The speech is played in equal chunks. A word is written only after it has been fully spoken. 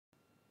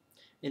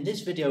In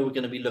this video we're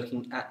going to be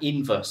looking at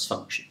inverse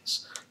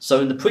functions. So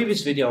in the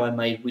previous video I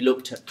made we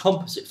looked at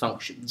composite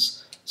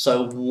functions,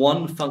 so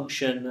one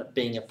function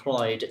being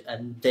applied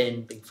and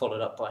then being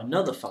followed up by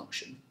another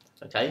function.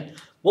 Okay,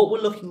 what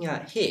we're looking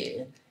at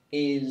here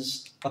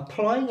is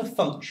applying a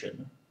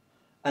function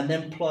and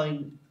then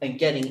applying and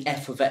getting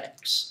f of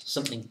x,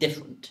 something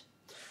different,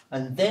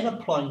 and then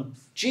applying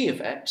g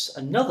of x,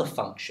 another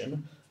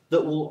function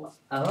that will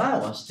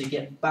allow us to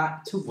get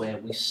back to where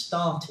we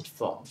started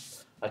from.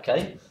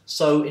 Okay,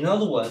 so in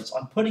other words,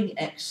 I'm putting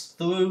x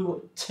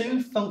through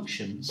two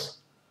functions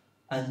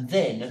and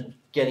then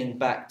getting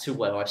back to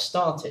where I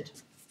started.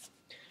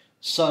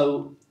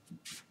 So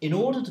in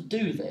order to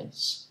do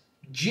this,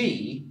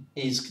 g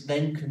is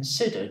then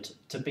considered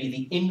to be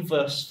the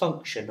inverse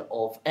function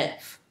of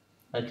f.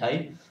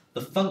 Okay,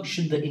 the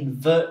function that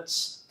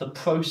inverts the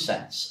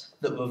process,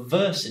 that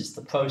reverses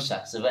the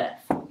process of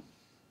f.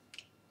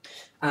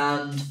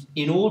 And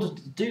in order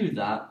to do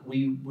that,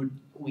 we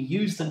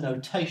use the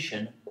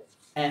notation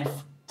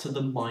f to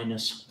the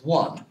minus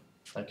 1.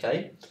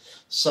 Okay,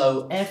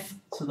 so f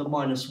to the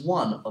minus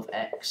 1 of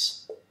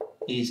x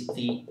is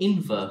the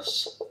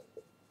inverse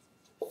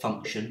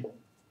function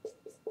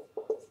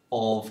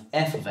of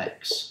f of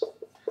x.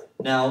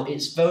 Now,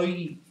 it's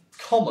very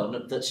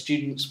common that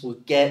students will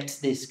get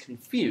this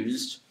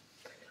confused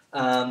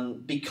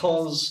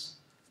because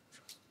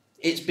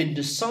it's been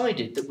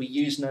decided that we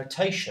use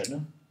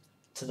notation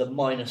to the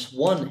minus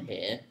 1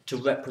 here to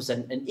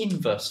represent an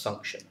inverse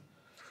function.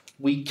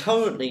 We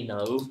currently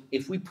know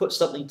if we put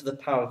something to the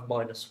power of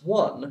minus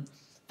 1,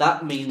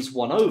 that means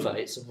 1 over,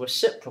 it's a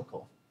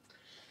reciprocal.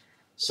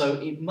 So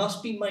it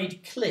must be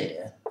made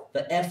clear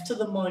that f to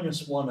the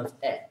minus 1 of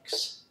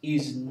x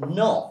is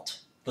not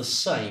the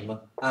same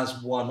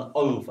as 1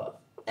 over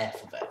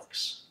f of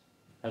x.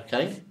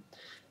 Okay?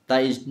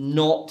 That is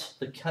not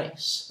the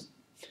case.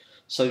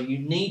 So you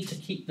need to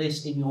keep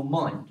this in your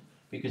mind,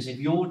 because if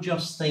you're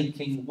just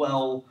thinking,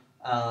 well,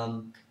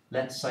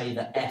 let's say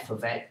that f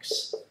of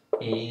x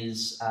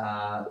is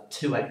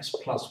 2x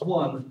plus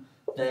 1,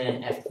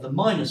 then f to the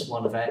minus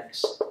 1 of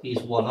x is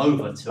 1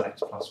 over 2x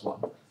plus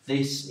 1.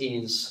 This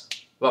is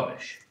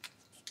rubbish.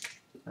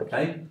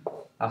 Okay?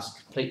 That's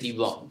completely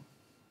wrong.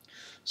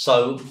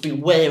 So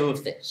beware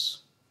of this.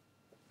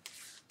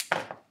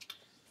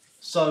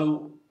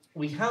 So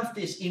we have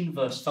this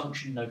inverse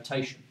function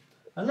notation.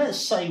 And let's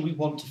say we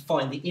want to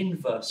find the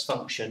inverse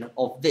function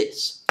of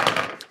this.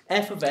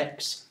 F of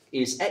x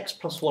is x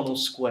plus 1 all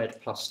squared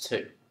plus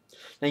 2.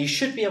 Now you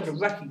should be able to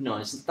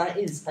recognise that that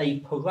is a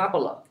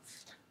parabola.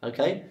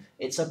 Okay?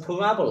 It's a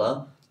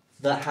parabola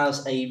that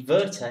has a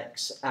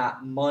vertex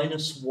at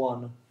minus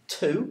 1,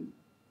 2.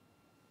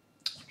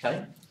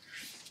 Okay?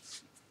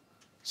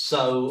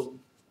 So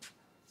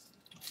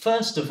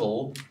first of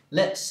all,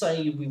 let's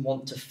say we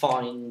want to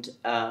find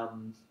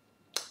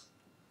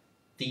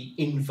the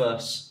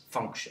inverse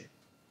function.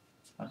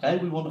 Okay,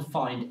 we want to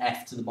find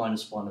f to the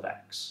minus 1 of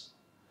x.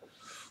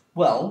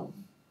 Well,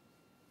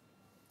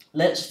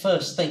 let's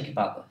first think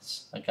about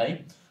this.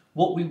 Okay,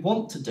 what we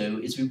want to do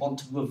is we want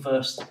to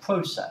reverse the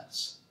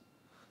process.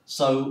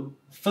 So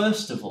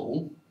first of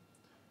all,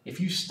 if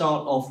you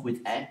start off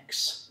with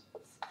x,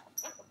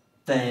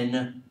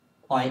 then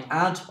I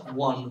add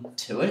 1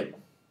 to it.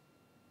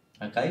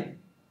 Okay,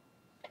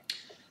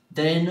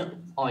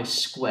 then I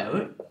square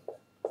it,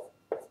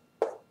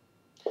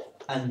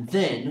 and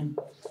then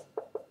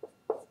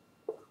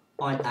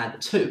I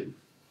add 2.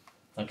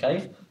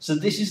 Okay, so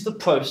this is the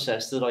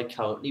process that I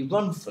currently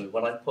run through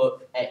when I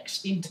put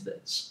x into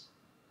this.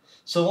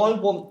 So I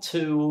want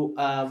to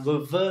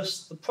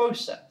reverse the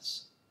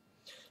process.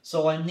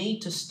 So I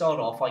need to start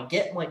off, I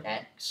get my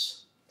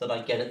x that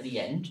I get at the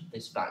end,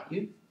 this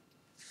value.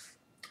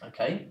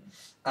 Okay,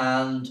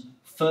 and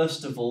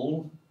first of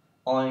all,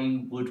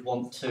 I would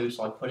want to,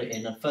 so I put it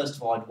in, and first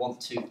of all I'd want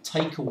to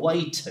take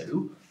away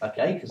 2,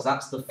 okay, because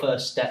that's the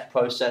first step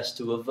process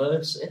to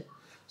reverse it.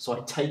 So I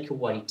take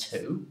away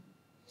 2.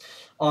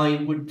 I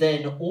would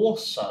then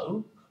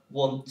also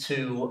want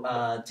to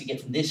get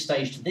from this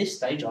stage to this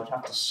stage, I'd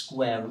have to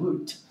square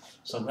root.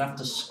 So I'm going to have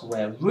to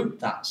square root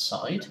that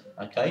side,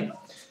 okay.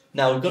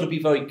 Now we've got to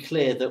be very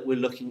clear that we're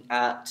looking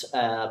at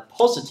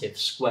positive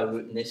square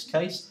root in this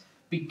case,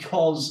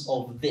 because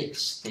of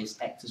this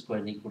x is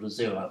greater than or equal to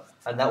 0,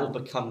 and that will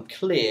become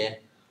clear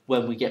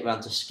when we get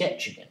round to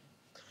sketching it.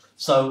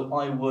 So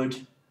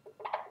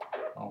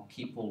I'll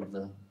keep all of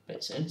the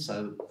bits in,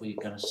 so we're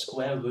going to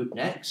square root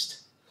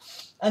next,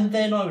 and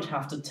then I would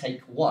have to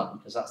take 1,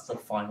 because that's the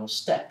final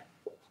step.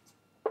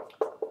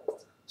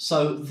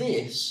 So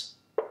this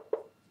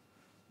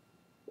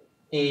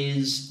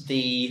is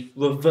the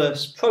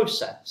reverse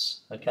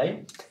process,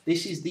 okay?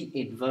 This is the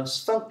inverse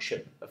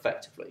function,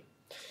 effectively.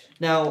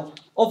 Now,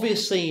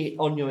 obviously,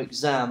 on your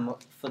exam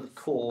for the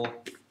core,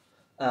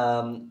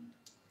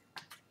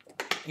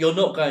 you're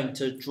not going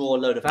to draw a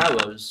load of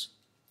arrows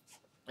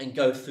and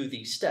go through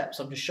these steps.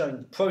 I'm just showing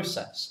the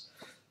process.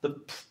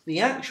 The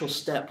actual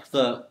step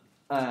that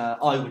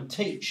I would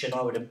teach and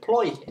I would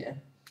employ here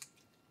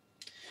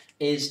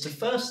is to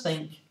first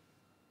think,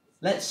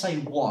 let's say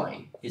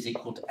y is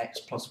equal to x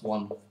plus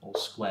 1 all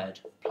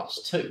squared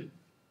plus 2.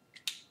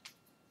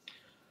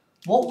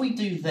 What we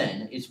do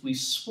then is we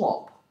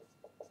swap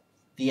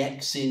the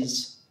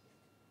x's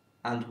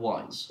and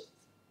y's.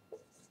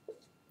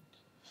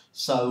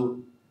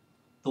 So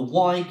the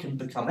y can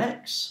become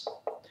x,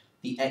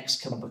 the x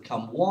can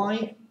become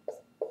y,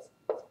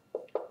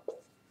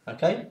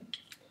 okay?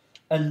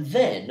 And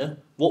then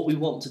what we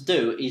want to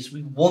do is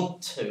we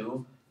want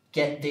to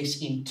get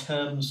this in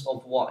terms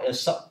of y,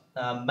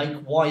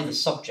 make y the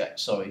subject,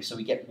 so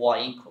we get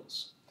y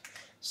equals.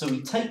 So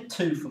we take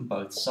 2 from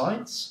both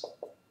sides,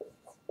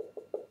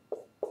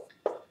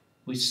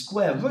 we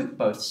square root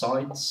both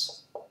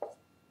sides,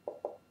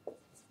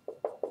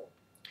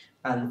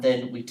 and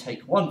then we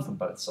take 1 from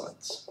both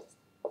sides.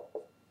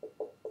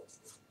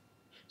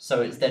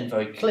 So it's then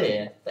very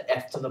clear that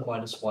f to the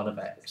minus 1 of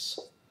x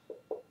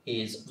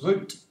is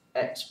root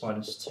x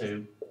minus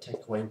 2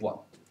 take away 1.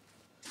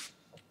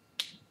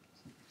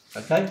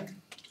 Okay?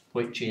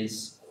 Which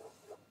is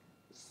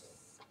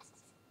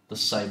the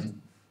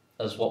same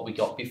as what we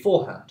got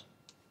beforehand.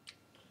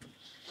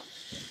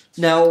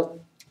 Now,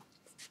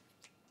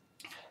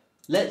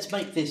 let's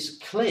make this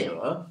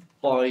clearer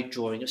by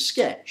drawing a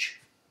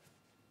sketch.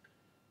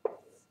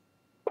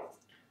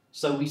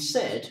 So we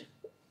said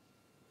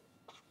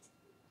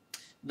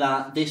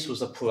that this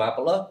was a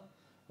parabola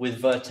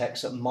with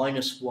vertex at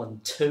minus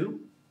 1,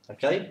 2,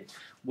 okay?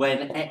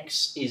 When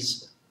x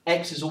is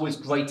always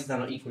greater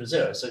than or equal to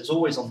 0, so it's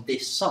always on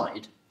this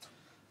side.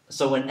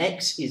 So when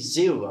x is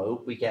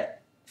 0, we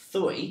get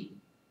 3,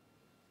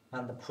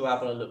 and the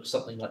parabola looks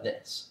something like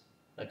this,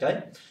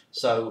 okay?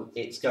 So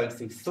it's going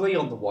through 3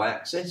 on the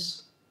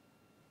y-axis.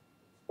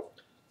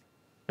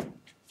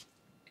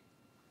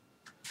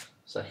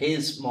 So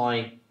here's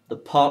the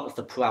part of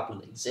the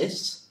parabola that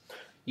exists.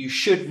 You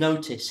should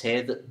notice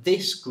here that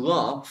this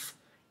graph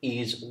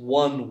is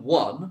 1,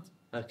 1,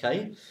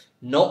 okay?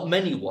 Not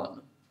many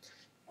 1.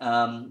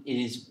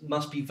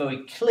 Must be very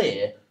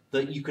clear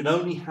that you can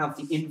only have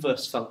the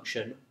inverse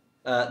function,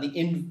 find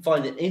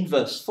the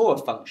inverse for a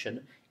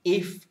function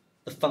if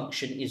the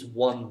function is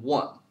 1,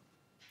 1,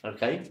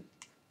 okay?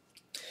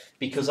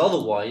 Because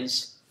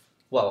otherwise,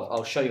 well,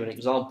 I'll show you an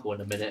example in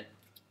a minute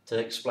to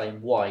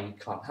explain why you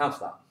can't have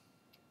that.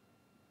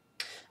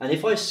 And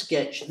if I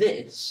sketch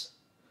this,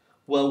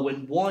 well,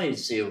 when y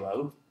is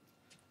 0,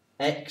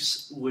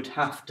 x would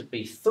have to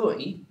be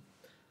 3,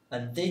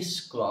 and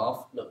this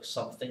graph looks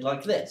something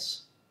like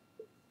this.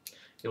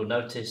 You'll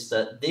notice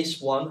that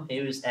this one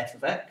here is f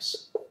of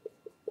x,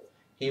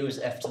 here is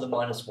f to the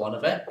minus 1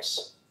 of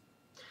x.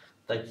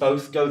 They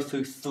both go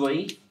through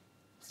 3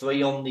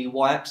 on the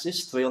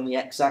y-axis, 3 on the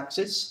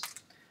x-axis.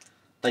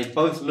 They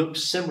both look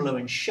similar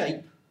in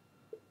shape,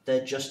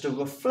 they're just a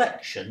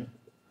reflection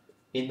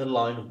in the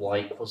line y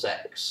equals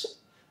x.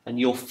 And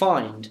you'll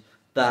find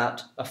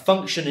that a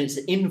function and its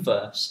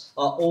inverse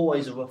are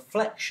always a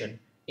reflection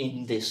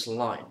in this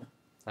line,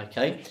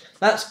 okay?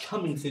 That's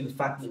coming through the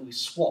fact that we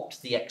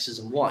swapped the x's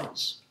and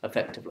y's,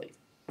 effectively,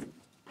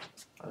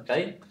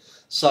 okay?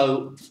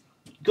 So,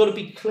 you've got to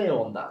be clear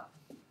on that.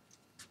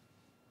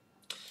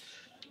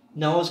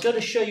 Now, I was going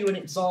to show you an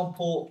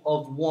example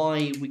of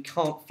why we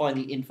can't find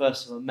the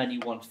inverse of a many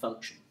one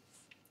function.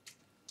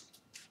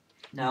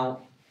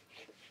 Now,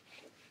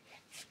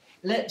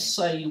 let's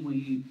say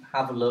we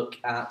have a look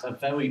at a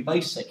very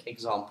basic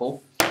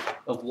example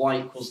of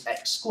y equals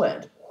x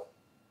squared.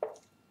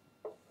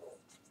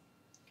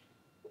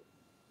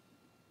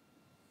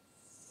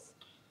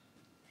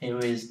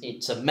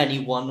 It's a many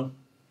one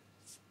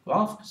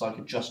graph, because I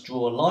could just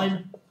draw a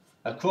line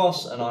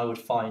across and I would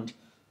find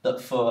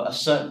that for a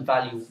certain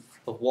value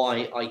of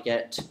y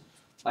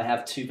I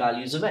have 2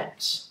 values of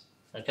x,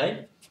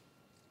 okay?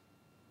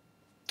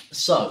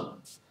 So,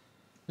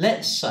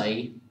 let's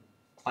say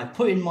I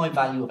put in my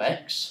value of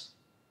x,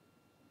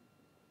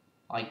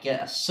 I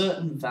get a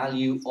certain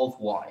value of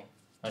y,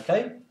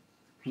 okay?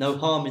 No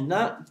harm in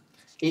that.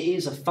 It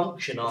is a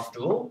function after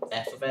all.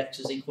 F of x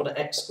is equal to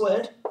x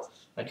squared.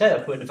 Okay, I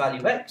put in a value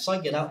of x, I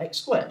get out x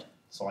squared.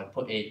 So I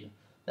put in,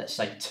 let's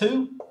say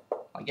 2,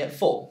 I get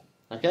 4,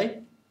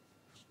 okay?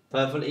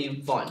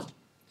 Perfectly fine.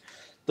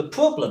 The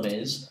problem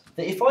is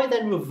that if I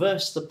then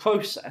reverse the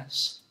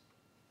process,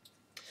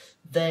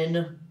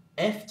 then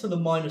f to the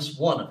minus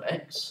 1 of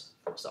x,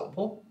 for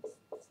example,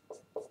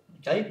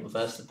 okay,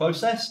 reverse the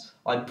process,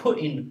 I put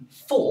in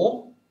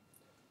 4,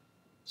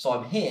 so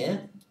I'm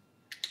here,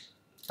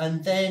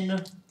 and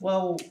then,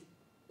 well,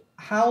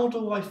 how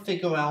do I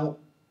figure out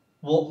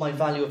what my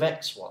value of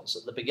x was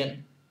at the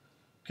beginning?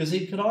 Because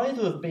it could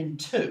either have been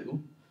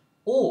 2,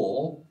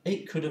 or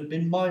it could have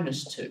been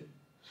minus 2.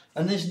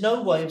 And there's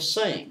no way of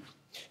saying.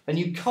 And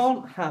you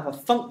can't have a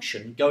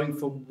function going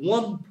from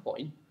 1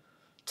 point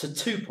to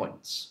 2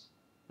 points.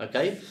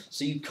 Okay?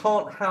 So you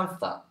can't have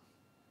that.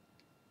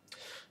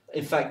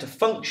 In fact, a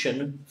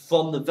function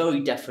from the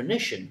very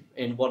definition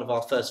in one of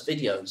our first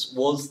videos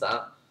was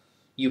that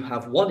you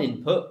have 1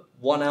 input,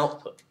 1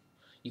 output.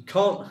 You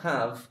can't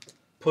have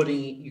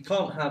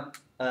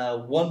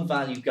one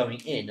value going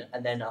in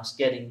and then us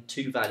getting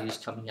 2 values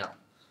coming out.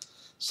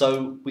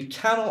 So we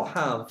cannot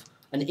have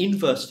an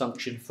inverse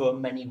function for a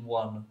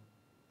many-one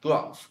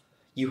graph.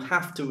 You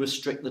have to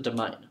restrict the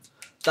domain.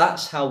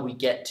 That's how we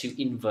get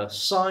to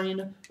inverse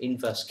sine,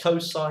 inverse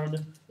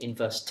cosine,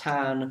 inverse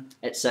tan,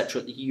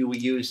 etc. that you were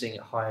using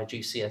at higher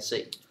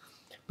GCSE.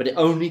 But it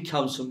only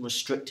comes from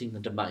restricting the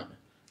domain,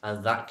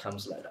 and that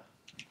comes later.